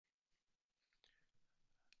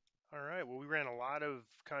All right. Well, we ran a lot of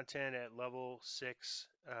content at level 6.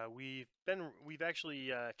 We've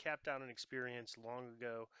actually capped out an experience long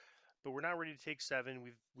ago, but we're not ready to take 7.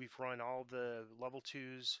 We've run all the level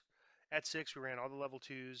 2s at 6. We ran all the level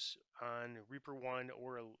 2s on Reaper 1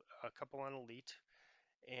 or a couple on Elite,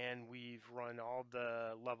 and we've run all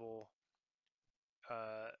the level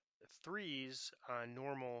uh, 3s on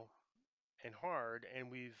normal and hard, and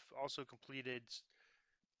we've also completed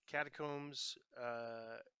Catacombs,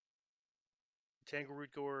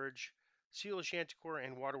 Tangleroot Gorge, Seal of Chanticleer,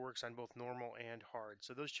 and Waterworks on both normal and hard.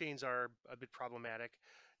 So those chains are a bit problematic.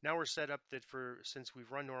 Now we're set up that since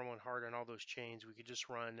we've run normal and hard on all those chains, we could just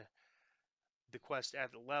run the quest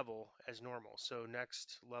at the level as normal. So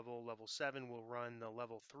next level, level 7, we'll run the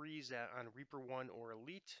level 3s on Reaper 1 or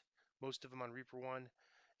Elite, most of them on Reaper 1,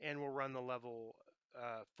 and we'll run the level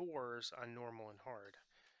 4s on normal and hard.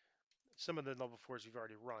 Some of the level 4s we've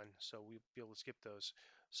already run, so we'll be able to skip those.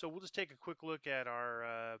 So we'll just take a quick look at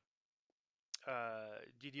our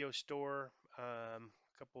DDO store,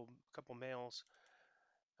 couple mails.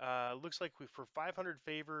 Looks like for 500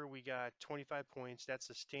 favor, we got 25 points. That's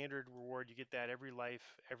a standard reward. You get that every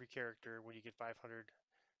life, every character when you get 500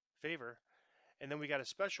 favor. And then we got a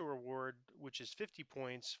special reward, which is 50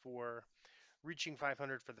 points for reaching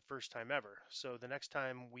 500 for the first time ever. So the next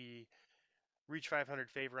time we reach 500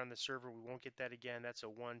 favor on the server, we won't get that again. That's a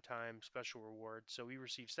one-time special reward. So we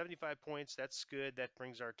received 75 points. That's good. That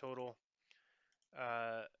brings our total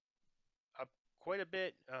uh, up quite a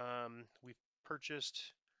bit. We've purchased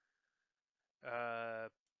uh,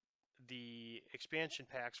 the expansion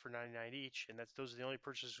packs for 99 each, and those are the only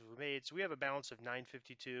purchases we've made. So we have a balance of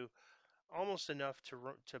 952, almost enough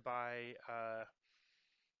to buy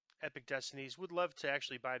Epic Destinies. Would love to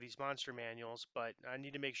actually buy these monster manuals, but I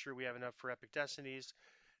need to make sure we have enough for Epic Destinies.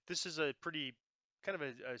 This is a pretty kind of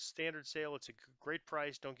a standard sale. It's a great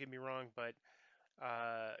price, don't get me wrong, but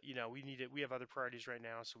we need it. We have other priorities right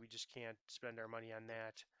now, so we just can't spend our money on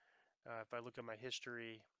that. If I look at my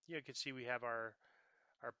history, you can see we have our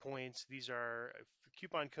points. These are a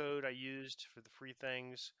coupon code I used for the free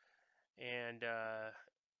things, and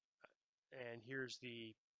here's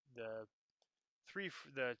the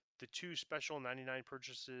the two special 99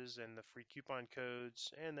 purchases and the free coupon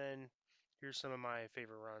codes, and then here's some of my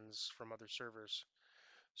favorite runs from other servers.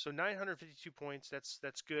 So 952 points.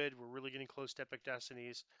 That's good. We're really getting close to Epic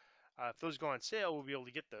Destinies. If those go on sale, we'll be able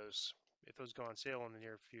to get those. If those go on sale in the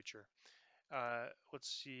near future. Let's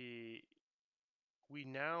see. We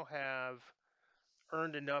now have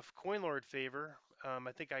earned enough Coin Lord favor.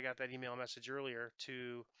 I think I got that email message earlier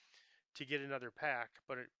to get another pack,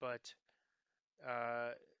 but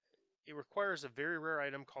uh, it requires a very rare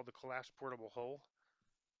item called the Collapsed Portable Hull.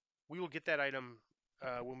 We will get that item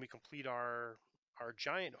when we complete our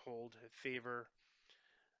giant hold favor,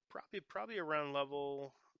 probably around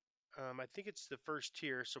level. I think it's the first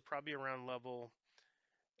tier, so probably around level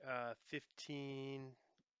 15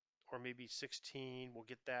 or maybe 16. We'll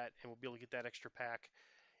get that, and we'll be able to get that extra pack.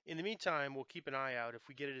 In the meantime, we'll keep an eye out. If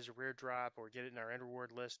we get it as a rare drop or get it in our end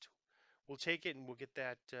reward list, we'll take it and we'll get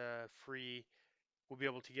that free. We'll be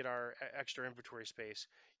able to get our extra inventory space.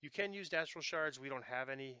 You can use astral shards. We don't have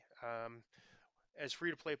any. As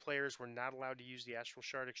free-to-play players, we're not allowed to use the astral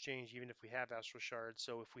shard exchange, even if we have astral shards.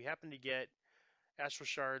 So if we happen to get astral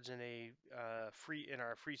shards in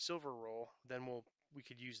our free silver roll, then we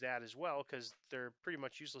could use that as well because they're pretty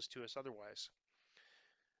much useless to us otherwise.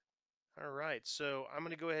 All right, so I'm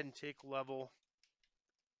going to go ahead and take level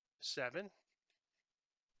 7.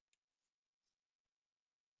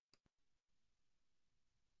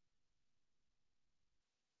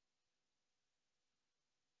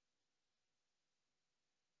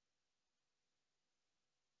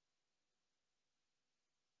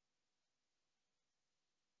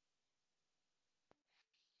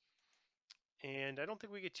 And I don't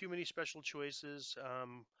think we get too many special choices.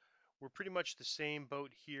 We're pretty much the same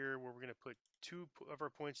boat here where we're going to put 2 of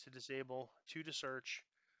our points to disable, 2 to search,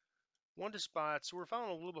 1 to spot. So we're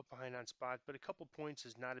falling a little bit behind on spot, but a couple points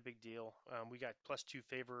is not a big deal. We got +2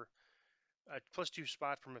 favor, +2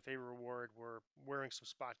 spot from a favor reward. We're wearing some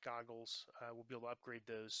spot goggles. We'll be able to upgrade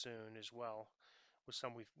those soon as well with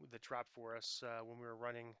some that dropped for us when we were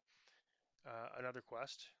running another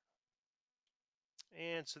quest.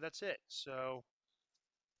 And so that's it. So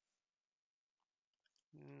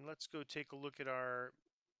let's go take a look at our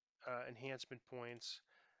enhancement points.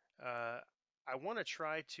 Uh, I want to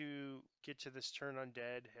try to get to this turn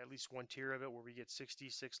undead, at least one tier of it where we get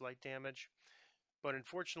 66 light damage. But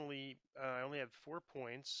unfortunately, I only have 4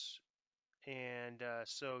 points. And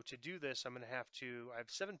so to do this, I'm going to have I have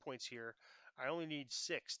 7 points here. I only need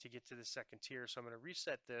 6 to get to the second tier, so I'm going to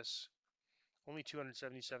reset this. Only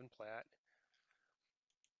 277 plat,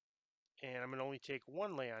 and I'm going to only take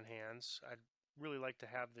 1 lay on hands. I'd really like to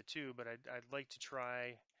have the 2, but I'd like to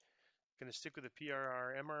try. Going to stick with the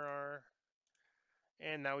PRR, MRR,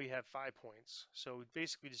 and now we have 5 points. So we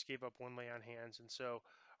basically just gave up 1 lay on hands, and so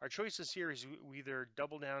our choices here is we either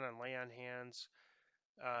double down on lay on hands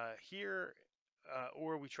here,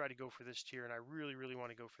 or we try to go for this tier, and I really, really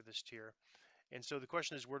want to go for this tier. And so the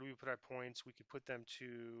question is, where do we put our points? We could put them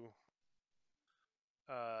to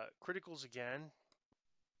criticals again.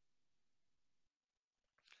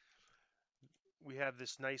 We have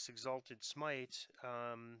this nice exalted smite,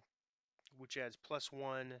 which adds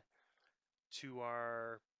 +1 to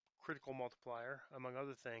our critical multiplier, among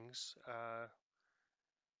other things.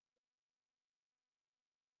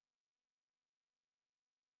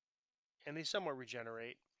 And they somewhat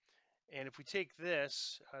regenerate. And if we take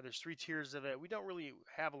this, there's 3 tiers of it. We don't really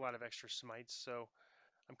have a lot of extra smites, so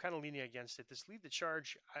I'm kind of leaning against it. This lead the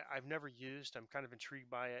charge, I've never used. I'm kind of intrigued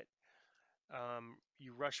by it.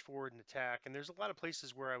 You rush forward and attack, and there's a lot of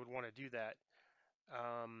places where I would want to do that.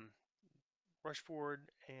 Um, rush forward,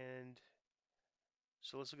 and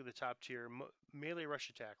so let's look at the top tier. Melee rush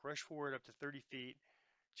attack. Rush forward up to 30 feet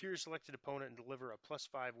to your selected opponent and deliver a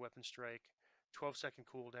 +5 weapon strike. 12-second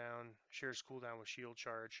cooldown. Shares cooldown with shield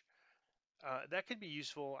charge. That could be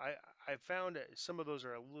useful. I've found that some of those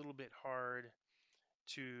are a little bit hard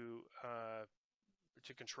to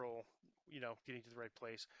control, getting to the right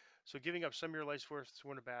place. So giving up some of your life force to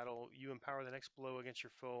win a battle, you empower the next blow against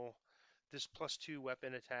your foe. This +2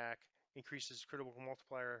 weapon attack increases critical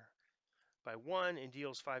multiplier by 1 and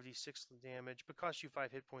deals 5d6 damage, but costs you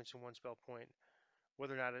 5 hit points and 1 spell point.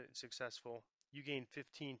 Whether or not it's successful, you gain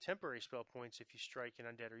 15 temporary spell points if you strike an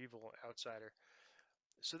undead or evil outsider.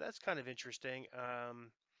 So that's kind of interesting.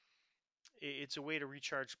 It's a way to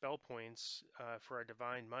recharge spell points for our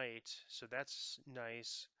Divine Might, so that's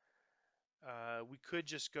nice. We could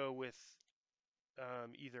just go with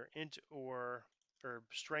either int or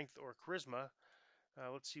strength or charisma.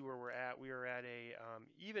 Let's see where we're at. We are at a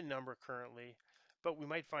even number currently, but we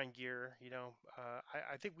might find gear.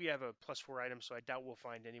 I think we have a +4 item, so I doubt we'll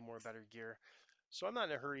find any more better gear. So I'm not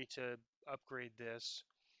in a hurry to upgrade this.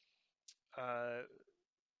 Uh,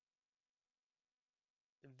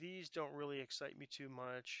 these don't really excite me too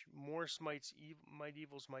much. More smites, might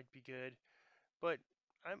evils might be good, but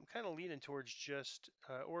I'm kind of leaning towards just,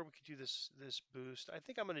 or we could do this boost. I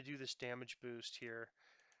think I'm going to do this damage boost here,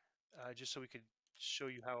 just so we could show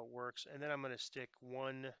you how it works. And then I'm going to stick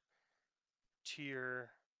 1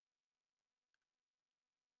 tier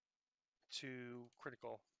to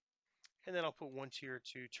critical, and then I'll put 1 tier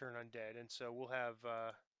to turn undead. And so we'll have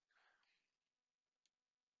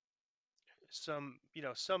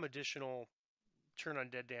some additional turn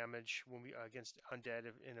undead damage when we against undead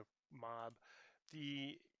in a mob.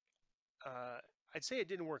 The I'd say it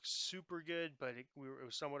didn't work super good, but it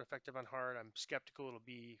was somewhat effective on hard. I'm skeptical it'll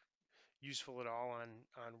be useful at all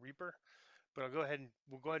on Reaper, but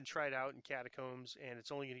we'll go ahead and try it out in Catacombs, and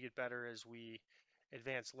it's only going to get better as we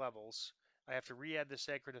advance levels. I have to re-add the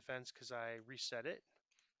Sacred Defense because I reset it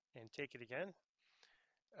and take it again.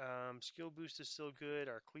 Skill boost is still good.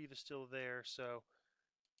 Our cleave is still there, so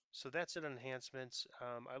that's it on enhancements.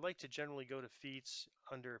 I like to generally go to feats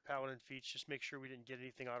under Paladin feats, just make sure we didn't get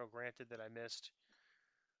anything auto-granted that I missed.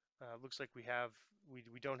 Looks like we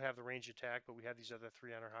don't have the range attack, but we have these other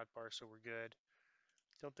 3 on our hotbar, so we're good.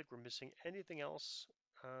 Don't think we're missing anything else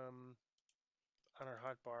on our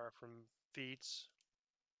hotbar from feats.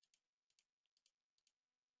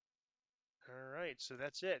 All right, so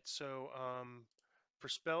that's it. So for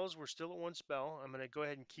spells, we're still at 1 spell. I'm going to go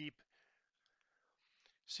ahead and keep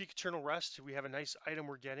Seek Eternal Rest. We have a nice item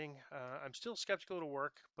we're getting. I'm still skeptical it'll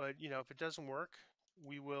work, but if it doesn't work,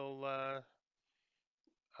 we will,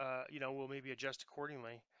 we'll maybe adjust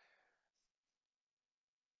accordingly.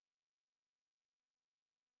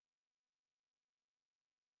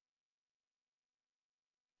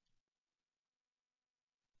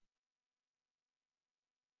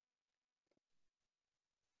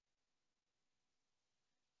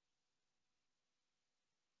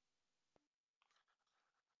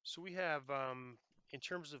 So we have, in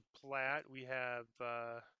terms of plat, we have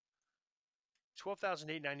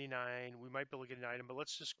 12,899. We might be able to get an item, but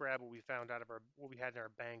let's just grab what we found out of what we had in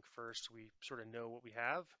our bank first, so we sort of know what we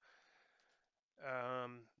have.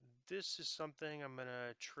 Um, this is something I'm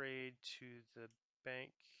gonna trade to the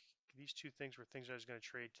bank. These 2 things were things I was gonna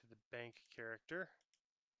trade to the bank character.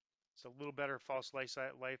 It's a little better false life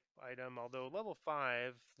item, although level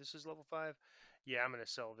 5. This is level 5. Yeah, I'm gonna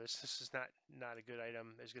sell this. This is not a good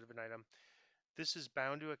item, as good of an item. This is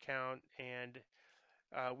bound to account, and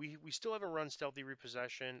we still haven't run Stealthy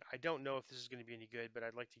Repossession. I don't know if this is going to be any good, but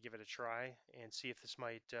I'd like to give it a try and see if this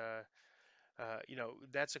might.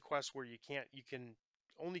 That's a quest where you can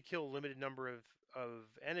only kill a limited number of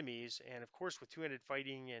enemies, and of course with two-handed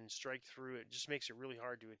fighting and strike through, it just makes it really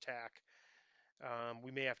hard to attack.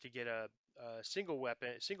 We may have to get a single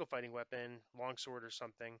weapon, single fighting weapon, longsword or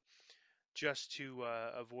something, just to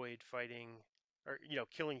avoid fighting or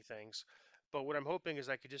killing things. But what I'm hoping is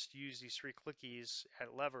I could just use these three clickies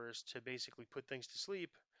at levers to basically put things to sleep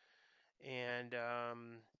and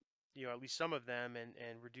at least some of them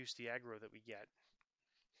and reduce the aggro that we get.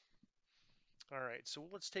 All right, so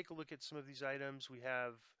let's take a look at some of these items. We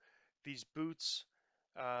have these boots.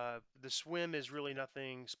 The swim is really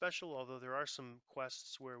nothing special, although there are some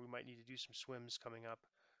quests where we might need to do some swims coming up.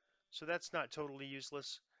 So that's not totally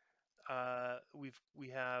useless. We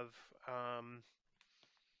have um,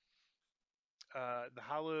 the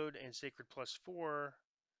Hallowed and Sacred +4,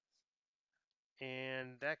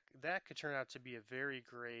 and that could turn out to be a very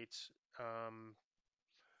great um,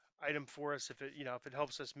 item for us if it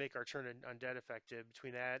helps us make our turn undead effective.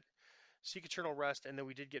 Between that, Seek Eternal Rest, and then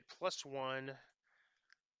we did get +1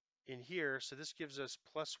 in here, so this gives us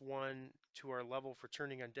 +1 to our level for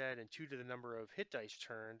turning undead and 2 to the number of hit dice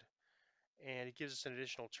turned, and it gives us an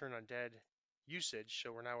additional turn undead usage,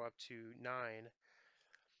 so we're now up to 9.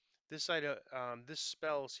 This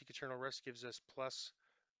spell, Seek Eternal Rest, gives us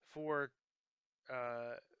 +4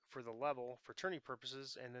 uh, for the level for turning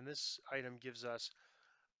purposes, and then this item gives us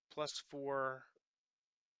 +4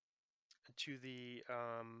 to the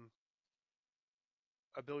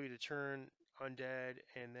ability to turn undead,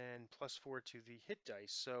 and then +4 to the hit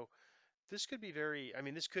dice. So this could be very, I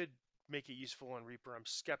mean, this could make it useful on Reaper. I'm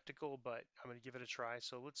skeptical, but I'm going to give it a try.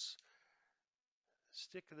 So let's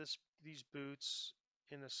stick these boots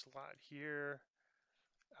in a slot here.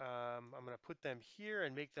 I'm going to put them here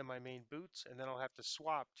and make them my main boots, and then I'll have to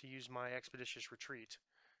swap to use my Expeditious Retreat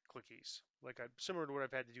clickies, similar to what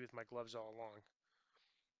I've had to do with my gloves all along.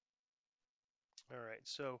 All right,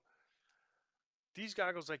 so these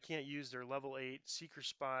goggles I can't use. They're level 8 Seeker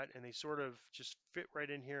Spot, and they sort of just fit right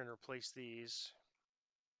in here and replace these.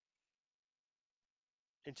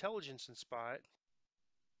 Intelligence and Spot.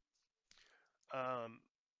 Um,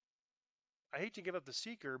 I hate to give up the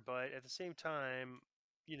Seeker, but at the same time,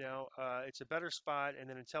 it's a better spot, and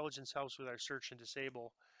then Intelligence helps with our search and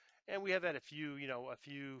disable. And we have had a few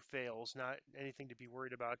fails, not anything to be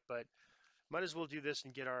worried about, but might as well do this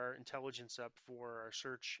and get our intelligence up for our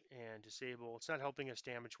search and disable. It's not helping us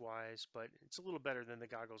damage-wise, but it's a little better than the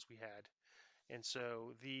goggles we had. And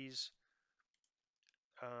so these,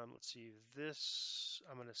 let's see, this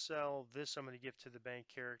I'm going to sell, this I'm going to give to the bank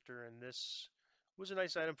character, and this was a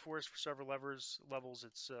nice item for us for several levels.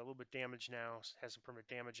 It's a little bit damaged now, has some permanent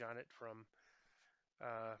damage on it from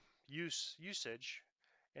uh, usage.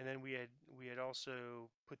 And then we had also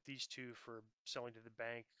put these two for selling to the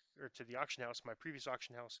bank or to the auction house. My previous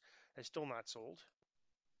auction house has still not sold,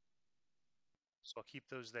 so I'll keep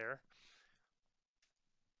those there.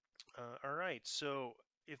 All right, so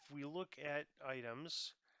if we look at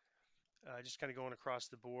items, just kind of going across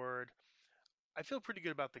the board, I feel pretty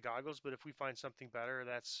good about the goggles, but if we find something better,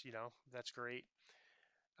 that's great.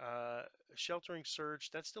 Uh, Sheltering Search,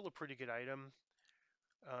 that's still a pretty good item.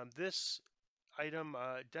 This item,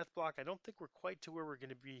 Death Block, I don't think we're quite to where we're going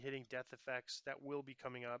to be hitting death effects. That will be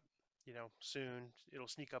coming up, soon. It'll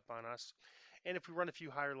sneak up on us. And if we run a few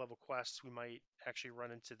higher level quests, we might actually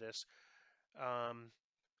run into this. Um,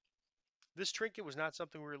 this trinket was not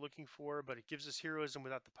something we were looking for, but it gives us heroism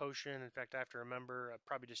without the potion. In fact, I have to remember, I'll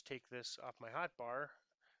probably just take this off my hotbar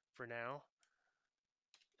for now,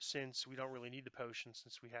 since we don't really need the potion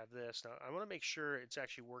since we have this. Now, I want to make sure it's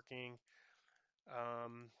actually working.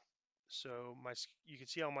 Um, So you can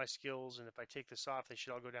see all my skills, and if I take this off, they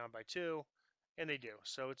should all go down by 2, and they do.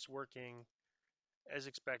 So it's working as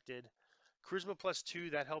expected. Charisma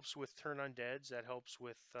 +2, that helps with turn undeads. That helps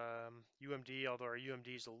with UMD, although our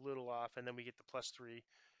UMD is a little off, and then we get the +3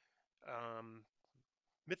 um,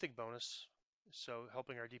 mythic bonus, so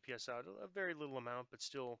helping our DPS out a very little amount, but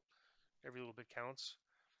still every little bit counts.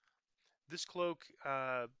 This cloak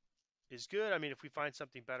is good. I mean, if we find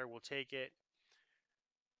something better, we'll take it.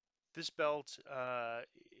 This belt,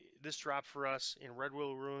 this drop for us in Red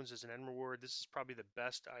Willow Ruins as an end reward. This is probably the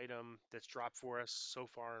best item that's dropped for us so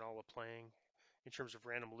far in all of playing in terms of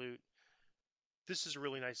random loot. This is a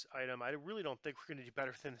really nice item. I really don't think we're going to do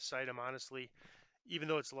better than this item, honestly, even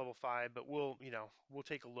though it's level 5, but we'll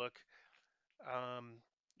take a look. Um,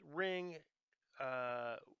 ring,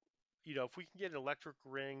 uh, if we can get an electric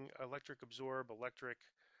ring, electric absorb, electric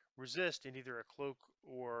resist in either a cloak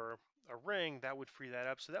or a ring, that would free that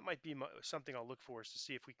up. So that might be something I'll look for, is to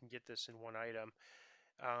see if we can get this in one item.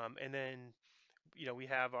 And then, we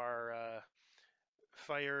have our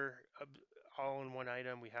fire all in one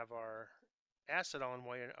item. We have our acid all in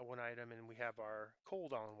one item, and we have our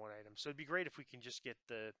cold all in one item. So it'd be great if we can just get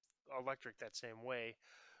the electric that same way,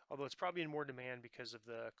 although it's probably in more demand because of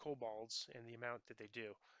the kobolds and the amount that they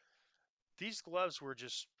do. These gloves were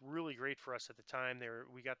just really great for us at the time.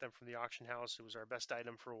 We got them from the auction house. It was our best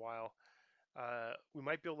item for a while. We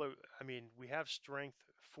might be able to, I mean, we have strength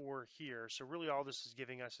 4 here, so really all this is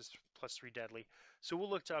giving us is +3 deadly. So we'll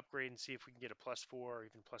look to upgrade and see if we can get a +4 or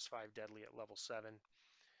even +5 deadly at level 7.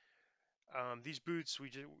 These boots, we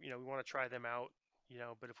want to try them out,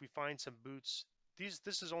 but if we find some boots,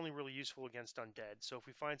 this is only really useful against undead. So if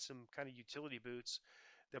we find some kind of utility boots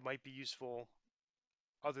that might be useful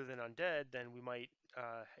other than undead, then we might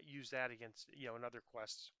use that against, in other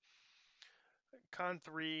quests. Con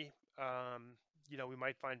 3, we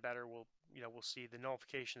might find better. We'll see. The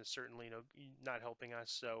nullification is certainly, not helping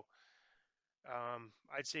us. So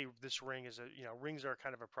I'd say this ring is rings are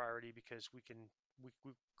kind of a priority because we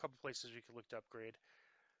a couple places we could look to upgrade.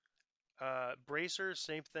 Bracers,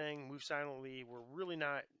 same thing. Move silently. We're really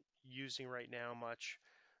not using right now much.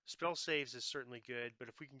 Spell saves is certainly good, but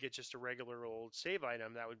if we can get just a regular old save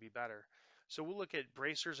item, that would be better. So we'll look at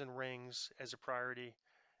bracers and rings as a priority.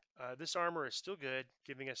 This armor is still good,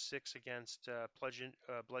 giving us 6 against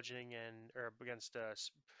bludgeoning and or against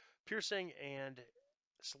piercing and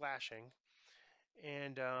slashing.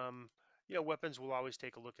 And weapons, we'll always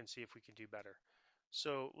take a look and see if we can do better.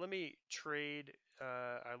 So let me trade.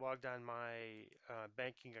 I logged on my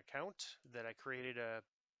banking account that I created a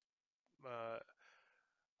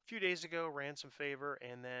few days ago, ran some favor,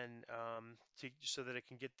 and then so that I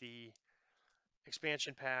can get the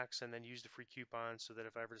expansion packs and then use the free coupons, so that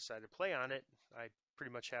if I ever decide to play on it, I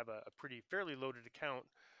pretty much have a pretty fairly loaded account,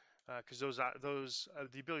 because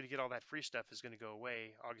the ability to get all that free stuff is going to go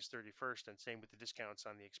away August 31st, and same with the discounts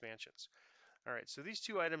on the expansions. All right, so these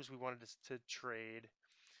 2 items we wanted to trade.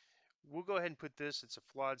 We'll go ahead and put this. It's a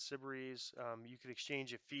flawed Sibris. You can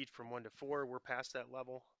exchange a feat from 1 to 4. We're past that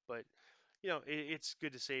level, but it's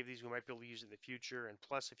good to save these. We might be able to use it in the future. And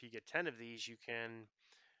plus, if you get 10 of these, you can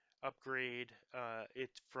upgrade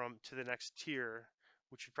it from to the next tier,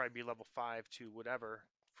 which would probably be level 5 to whatever,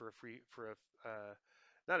 for a free for a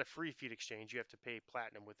not a free feat exchange. You have to pay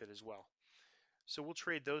platinum with it as well. So we'll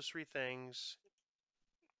trade those 3 things.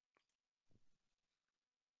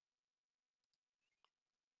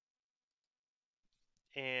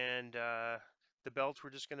 And the belts we're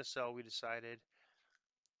just going to sell, we decided.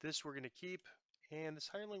 This we're going to keep, and this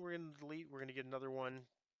hireling we're going to delete. We're going to get another one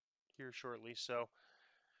here shortly. So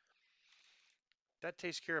that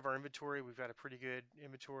takes care of our inventory. We've got a pretty good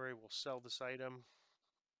inventory. We'll sell this item,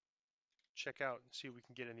 check out and see what we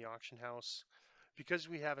can get in the auction house. Because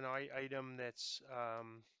we have an item that's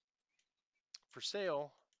for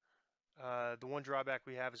sale, the one drawback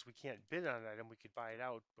we have is we can't bid on an item. We could buy it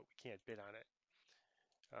out, but we can't bid on it.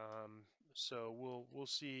 So we'll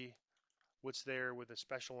see what's there, with a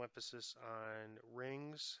special emphasis on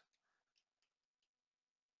rings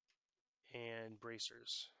and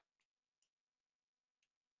bracers.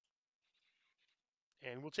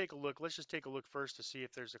 And we'll take a look. Let's just take a look first to see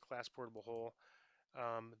if there's a class portable hull.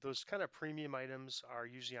 Those kind of premium items are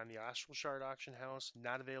usually on the Astral Shard auction house,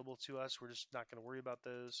 not available to us. We're just not going to worry about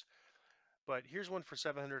those. But here's one for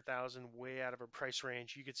 700,000, way out of our price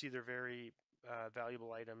range. You can see they're very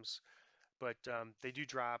valuable items, but they do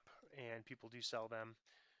drop and people do sell them.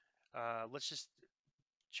 Let's just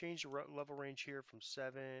change the level range here from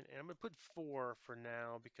 7, and I'm going to put 4 for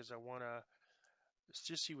now because I want to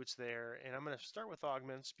just see what's there. And I'm going to start with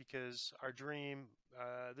augments because our dream,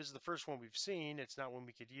 this is the first one we've seen. It's not one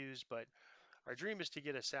we could use, but our dream is to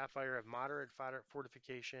get a sapphire of moderate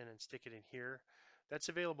fortification and stick it in here. That's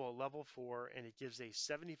available at level 4, and it gives a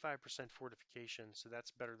 75% fortification, so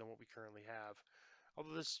that's better than what we currently have.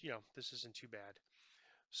 Although this isn't too bad.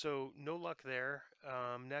 So no luck there.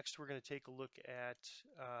 Next, we're going to take a look at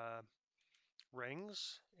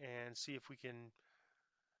rings and see if we can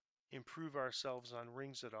improve ourselves on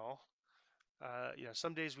rings at all.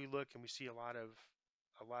 Some days we look and we see a lot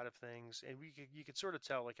of things, and you could sort of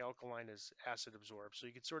tell, like alkaline is acid absorbed, so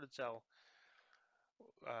you could sort of tell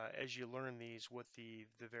as you learn these what the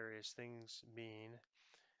various things mean.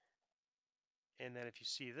 And then if you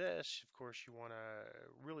see this, of course, you want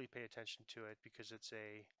to really pay attention to it because it's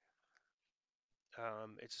a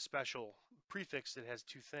special prefix that has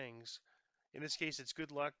 2 things. In this case, it's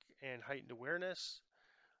good luck and heightened awareness,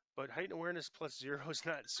 but heightened awareness plus 0 is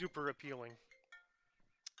not super appealing.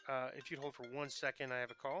 If you'd hold for 1 second, I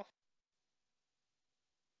have a call.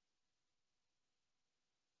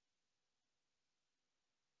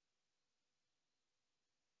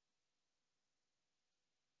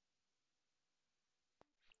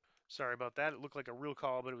 Sorry about that. It looked like a real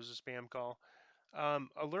call, but it was a spam call.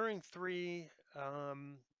 Alluring 3,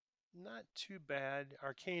 not too bad.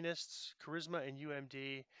 Arcanists, Charisma, and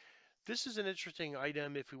UMD. This is an interesting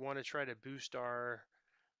item if we want to try to boost our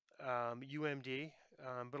UMD.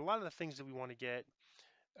 But a lot of the things that we want to get,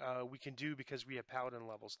 we can do because we have Paladin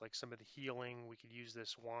levels, like some of the healing. We could use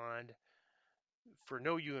this wand for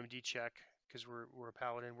no UMD check because we're a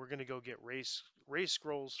Paladin. We're going to go get race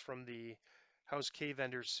scrolls from the House K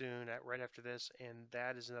vendors soon, right after this, and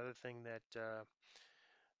that is another thing that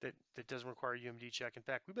doesn't require UMD check. In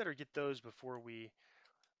fact, we better get those before we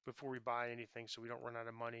buy anything, so we don't run out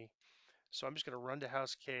of money. So I'm just going to run to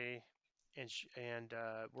House K, and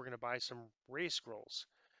we're going to buy some race scrolls.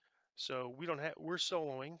 So we're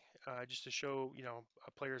soloing just to show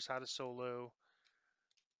players how to solo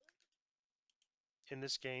in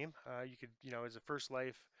this game. You could as a first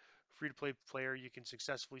life free to play player, you can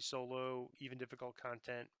successfully solo even difficult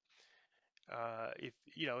content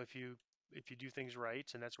if you do things right,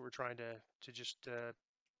 and that's what we're trying to just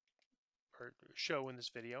or show in this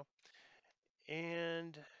video.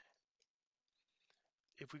 And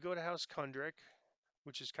if we go to House Kundrik,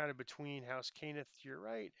 which is kind of between House Caneth to your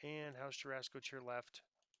right and House Jarasco to your left,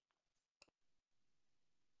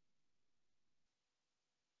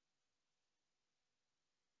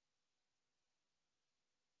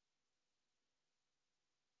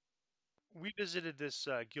 we visited this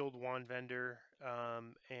Guild Wand vendor,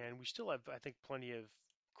 and we still have, I think, plenty of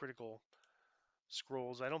critical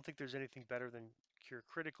scrolls. I don't think there's anything better than Cure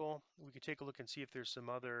Critical. We could take a look and see if there's some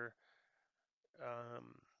other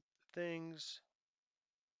um, things.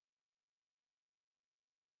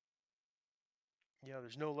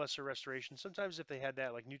 There's no lesser restoration. Sometimes if they had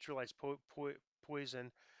that, like neutralize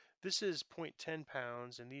poison, this is 0.10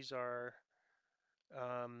 pounds, and these are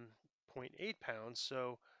um, 0.8 pounds.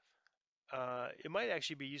 So it might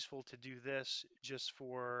actually be useful to do this just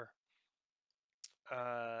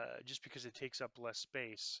because it takes up less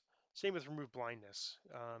space. Same with remove blindness.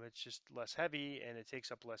 It's just less heavy and it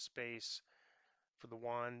takes up less space for the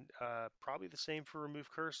wand. Probably the same for remove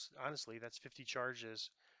curse. Honestly, that's 50 charges.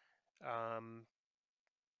 Um,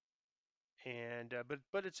 and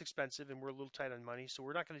but it's expensive and we're a little tight on money, so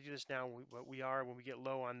we're not going to do this now. What we are when we get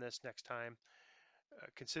low on this next time,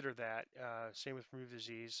 consider that. Same with remove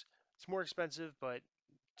disease. It's more expensive, but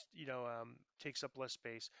takes up less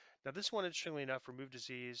space. Now this one, interestingly enough, remove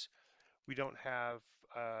disease, we don't have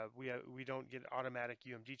we don't get automatic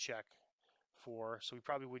UMD check for, so we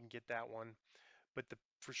probably wouldn't get that one. But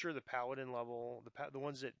for sure the paladin level, the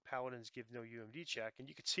ones that paladins give no UMD check, and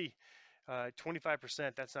you can see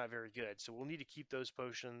 25%, that's not very good. So we'll need to keep those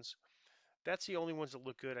potions. That's the only ones that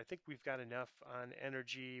look good. I think we've got enough on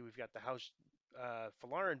energy. We've got the house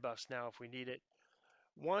Falarin buffs now if we need it.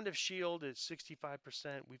 Wand of Shield is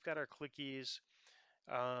 65%. We've got our clickies.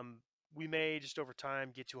 Um, we may just over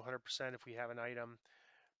time get to 100% if we have an item,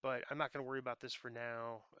 but I'm not going to worry about this for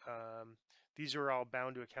now. These are all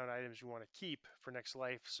bound to account items we want to keep for next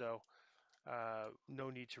life, so no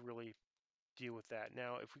need to really deal with that.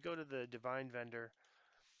 Now, if we go to the Divine Vendor,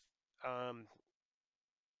 um,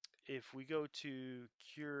 if we go to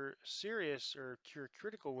Cure Serious or Cure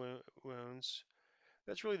Critical Wounds,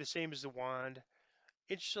 that's really the same as the Wand.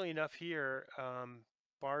 Interestingly enough here,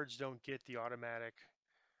 bards don't get the automatic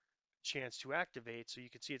chance to activate, so you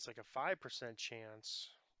can see it's like a 5% chance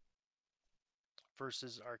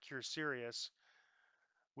versus our Cure Serious,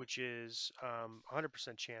 which is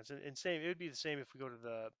 100% chance. And same, it would be the same if we go to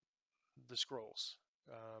the scrolls,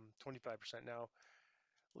 25%. Now,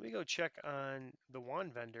 let me go check on the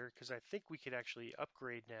wand vendor because I think we could actually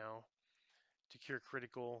upgrade now to Cure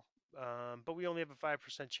Critical, but we only have a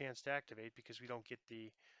 5% chance to activate because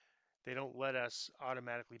they don't let us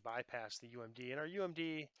automatically bypass the UMD. And our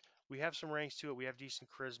UMD, we have some ranks to it. We have decent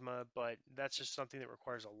charisma, but that's just something that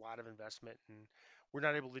requires a lot of investment, and we're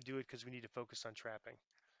not able to do it because we need to focus on trapping.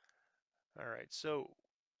 All right, so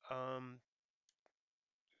um,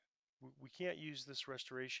 we can't use this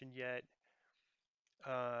restoration yet.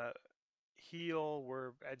 Uh, heal,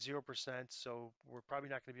 we're at 0%, so we're probably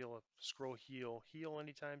not going to be able to scroll heal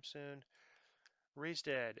anytime soon. Raise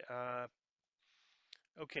dead.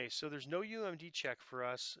 Okay, so there's no UMD check for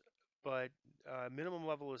us, but minimum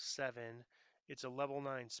level is 7. It's a level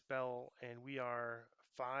 9 spell, and we are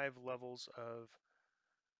 5 levels of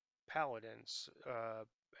paladins.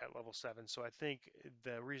 at level 7. So I think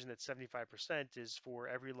the reason it's 75% is for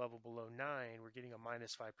every level below 9, we're getting a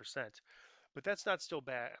minus 5%. But that's not still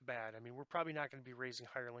bad. I mean, we're probably not going to be raising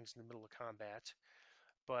hirelings in the middle of combat.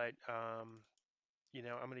 But, I'm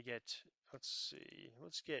going to get, let's see,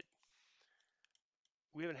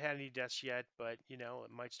 we haven't had any deaths yet, but, it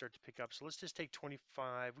might start to pick up. So let's just take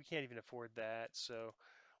 25. We can't even afford that. So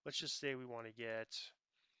let's just say we want to get,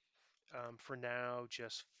 for now,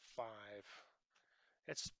 just 5.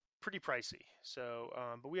 It's pretty pricey. So,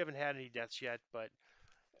 but we haven't had any deaths yet, but,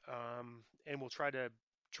 and we'll try to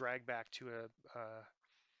drag back to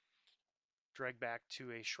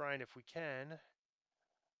a shrine if we can.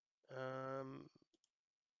 Um,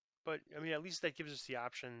 but I mean, at least that gives us the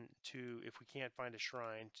option to, if we can't find a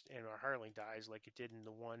shrine and our hireling dies, like it did in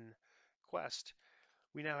the one quest,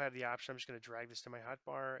 we now have the option. I'm just going to drag this to my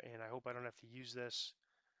hotbar, and I hope I don't have to use this.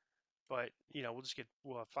 But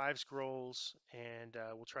we'll have 5 scrolls, and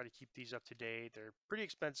we'll try to keep these up to date. They're pretty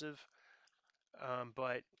expensive,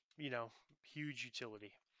 but you know, huge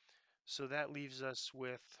utility. So that leaves us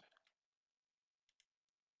with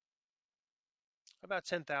about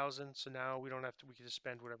 10,000. So now we don't have to. We can just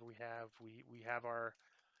spend whatever we have. We have our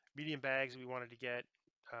medium bags that we wanted to get.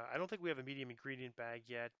 I don't think we have a medium ingredient bag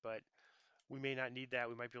yet, but we may not need that.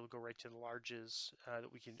 We might be able to go right to the larges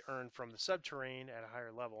that we can earn from the subterrane at a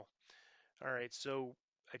higher level. All right, so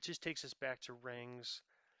it just takes us back to rings.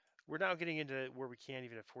 We're now getting into where we can't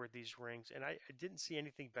even afford these rings, and I didn't see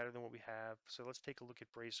anything better than what we have. So let's take a look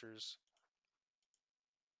at bracers.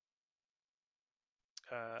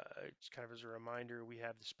 Just kind of as a reminder, we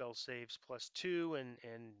have the spell saves +2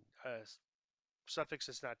 and suffix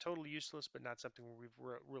is not totally useless, but not something we've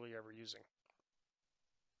really ever using.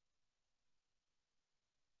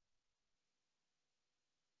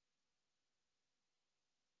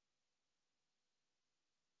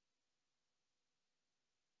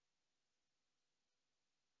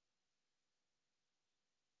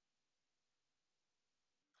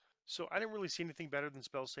 So I didn't really see anything better than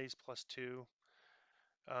spell saves +2.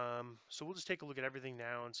 So we'll just take a look at everything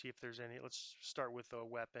now and see if there's any. Let's start with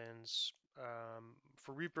weapons.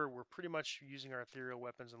 For Reaper, we're pretty much using our ethereal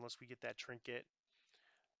weapons unless we get that trinket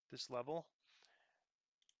this level.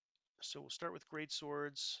 So we'll start with great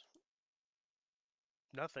swords,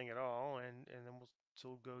 nothing at all, and then we'll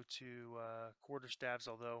still go to quarterstaves.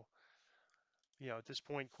 Although at this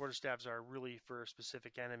point, quarterstaves are really for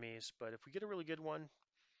specific enemies. But if we get a really good one,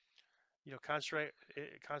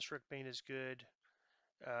 construct bane is good,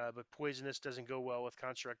 but poisonous doesn't go well with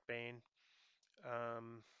construct bane.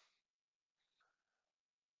 Um,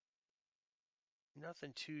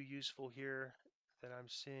 Nothing too useful here that I'm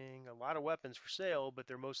seeing. A lot of weapons for sale, but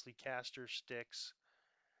they're mostly caster sticks.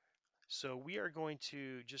 So we are going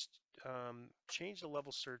to just change the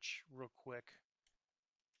level search real quick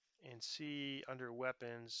and see under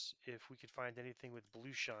weapons if we could find anything with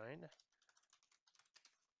blue shine.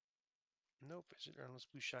 Nope, unless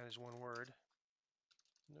blue shine is one word.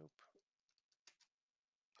 Nope.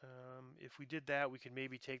 If we did that, we could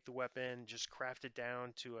maybe take the weapon, just craft it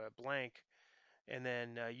down to a blank, and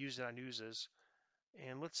then use it on oozes.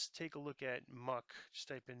 And let's take a look at muck. Just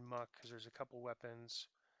type in muck because there's a couple weapons.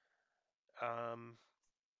 Um,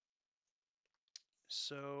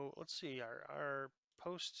 so let's see, our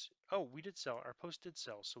posts. Oh, we did sell. Our post did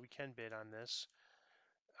sell, so we can bid on this.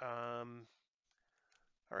 Um,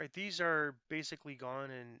 all right, these are basically gone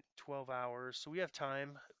in 12 hours, so we have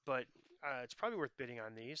time, but it's probably worth bidding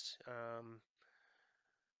on these.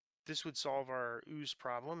 This would solve our ooze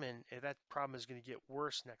problem, and that problem is going to get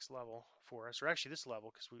worse next level for us, or actually this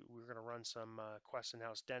level, because we're going to run some quests in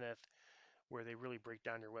House Deneth where they really break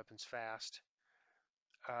down your weapons fast.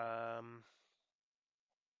 Um,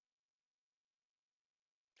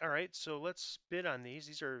 all right, so let's bid on these.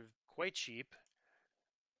 These are quite cheap.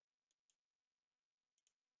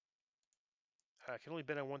 I can only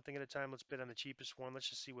bid on one thing at a time. Let's bid on the cheapest one. Let's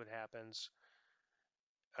just see what happens.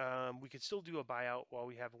 We could still do a buyout while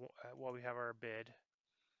we have our bid.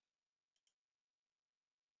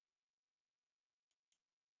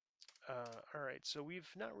 All right, so we've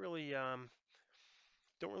not really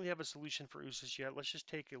don't really have a solution for oozes yet. Let's just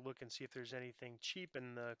take a look and see if there's anything cheap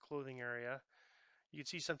in the clothing area. You can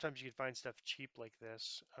see sometimes you can find stuff cheap like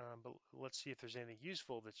this, but let's see if there's anything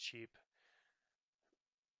useful that's cheap.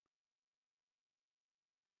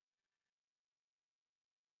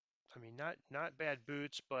 I mean, not bad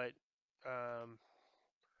boots, but um,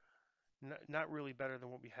 not really better than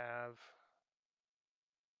what we have.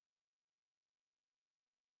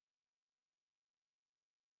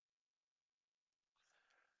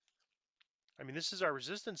 I mean, this is our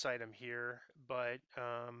resistance item here, but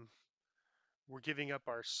we're giving up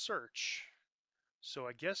our search. So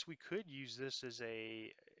I guess we could use this as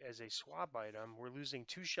a swap item. We're losing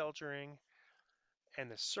 2 sheltering and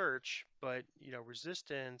the search, but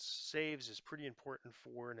resistance saves is pretty important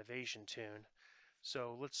for an evasion tune.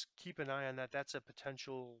 So let's keep an eye on that. That's a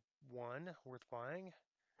potential one worth buying.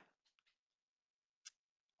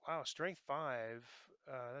 Wow, strength 5.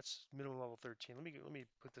 That's minimum level 13. Let me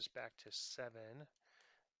put this back to 7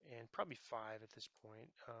 and probably 5 at this point.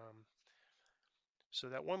 So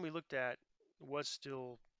that one we looked at was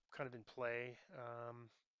still kind of in play.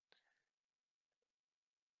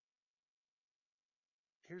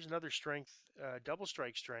 Here's another strength, double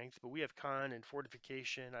strike strength, but we have con and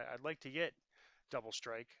fortification. I'd like to get double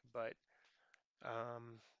strike, but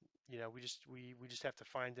um, we just have to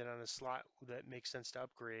find it on a slot that makes sense to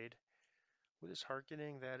upgrade. What is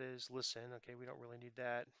hearkening? That is listen. Okay, we don't really need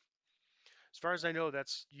that. As far as I know,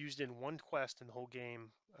 that's used in one quest in the whole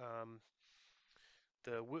game. Um,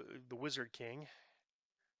 the Wizard King.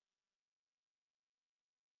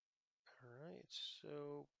 All right,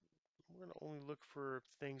 so we're gonna only look for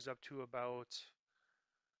things up to about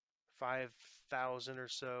 5,000 or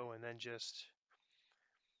so, and then just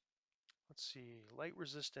let's see, light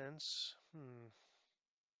resistance.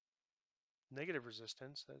 Negative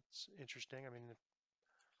resistance. That's interesting. I mean,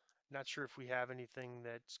 not sure if we have anything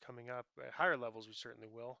that's coming up. At higher levels, we certainly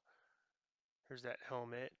will. Here's that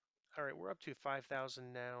helmet. All right, we're up to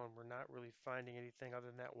 5,000 now, and we're not really finding anything other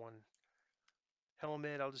than that one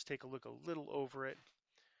helmet. I'll just take a look a little over it.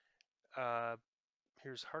 Uh,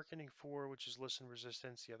 here's Harkening 4, which is listen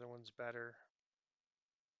resistance. The other one's better.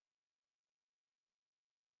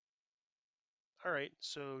 All right,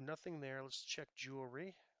 so nothing there. Let's check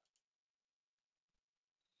jewelry.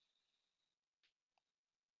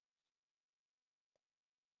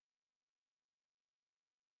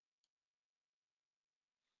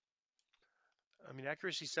 I mean,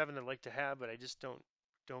 accuracy 7 I'd like to have, but I just don't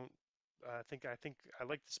think I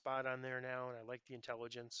like the spot on there now, and I like the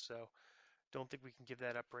intelligence, so don't think we can give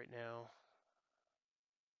that up right now.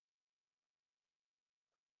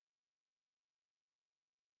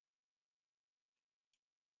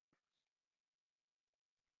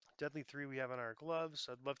 Deadly 3 we have on our gloves.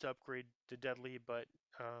 I'd love to upgrade to Deadly, but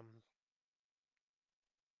um,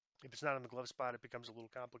 if it's not on the glove spot, it becomes a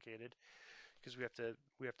little complicated because we have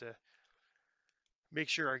to make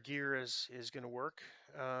sure our gear is going to work.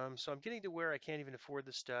 So I'm getting to where I can't even afford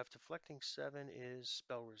the stuff. Deflecting 7 is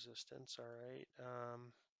spell resistance. All right.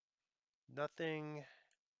 Nothing.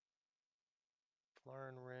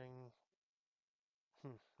 Flarin ring.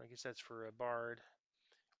 I guess that's for a bard.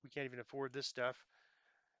 We can't even afford this stuff.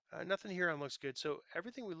 Nothing here on looks good. So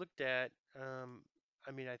everything we looked at,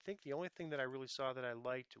 I mean, I think the only thing that I really saw that I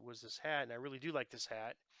liked was this hat, and I really do like this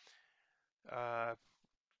hat uh,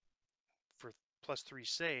 for +3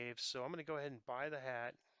 saves. So I'm going to go ahead and buy the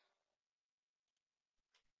hat.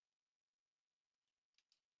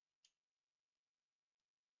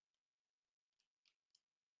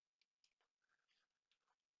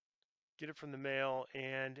 Get it from the mail,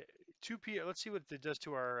 and 2P. Let's see what it does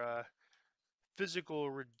to our physical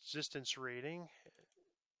resistance rating.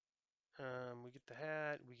 We get the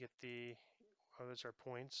hat. We get the. Oh, those are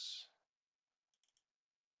points.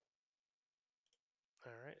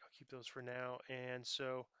 All right, I'll keep those for now. And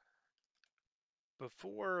so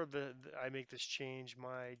before I make this change,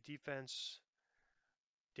 my defense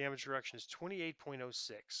damage reduction is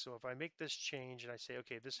 28.06. So if I make this change and I say,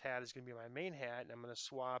 okay, this hat is going to be my main hat, and I'm going to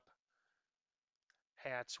swap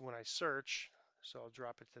hats when I search. So I'll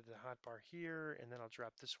drop it to the hotbar here, and then I'll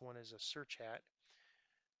drop this one as a search hat.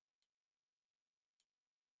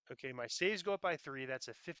 Okay, my saves go up by 3. That's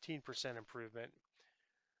a 15% improvement.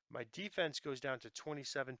 My defense goes down to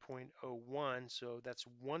 27.01, so that's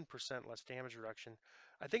 1% less damage reduction.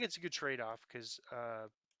 I think it's a good trade-off because,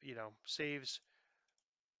 saves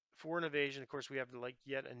for an evasion. Of course, we have like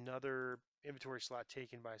yet another inventory slot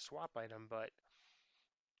taken by a swap item, but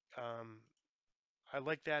um, I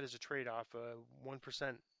like that as a trade-off.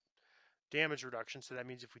 1% damage reduction, so that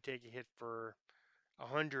means if we take a hit for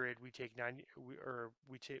 100, we take 90,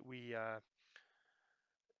 we take we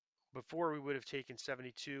before we would have taken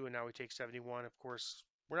 72, and now we take 71. Of course,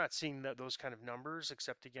 we're not seeing those kind of numbers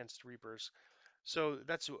except against Reapers. So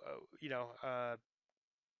that's 100's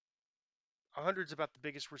about the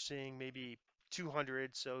biggest we're seeing, maybe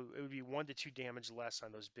 200. So it would be 1 to 2 damage less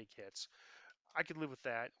on those big hits. I could live with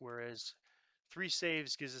that. Whereas 3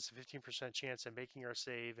 saves gives us a 15% chance of making our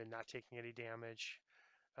save and not taking any damage.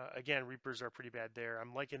 Again, Reapers are pretty bad there.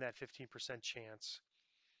 I'm liking that 15% chance.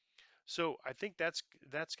 So I think that's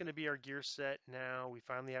going to be our gear set now. We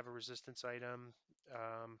finally have a resistance item.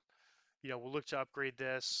 Um, we'll look to upgrade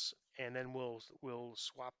this, and then we'll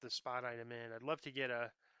swap the spot item in. I'd love to get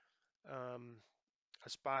um, a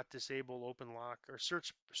spot disable open lock or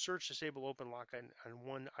search disable open lock on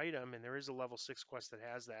one item, and there is a level 6 quest that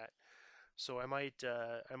has that. So I might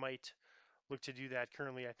look to do that.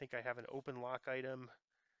 Currently, I think I have an open lock item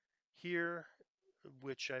here,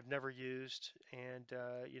 which I've never used, and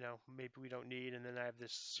maybe we don't need. And then I have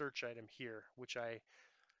this search item here, which I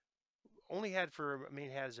only had for main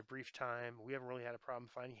hat as a brief time. We haven't really had a problem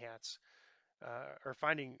finding hats or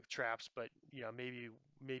finding traps, but maybe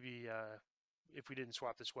if we didn't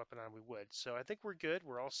swap this weapon on, we would. So I think we're good.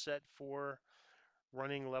 We're all set for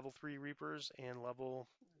running level 3 Reapers and level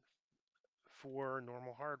 4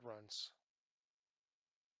 normal hard runs.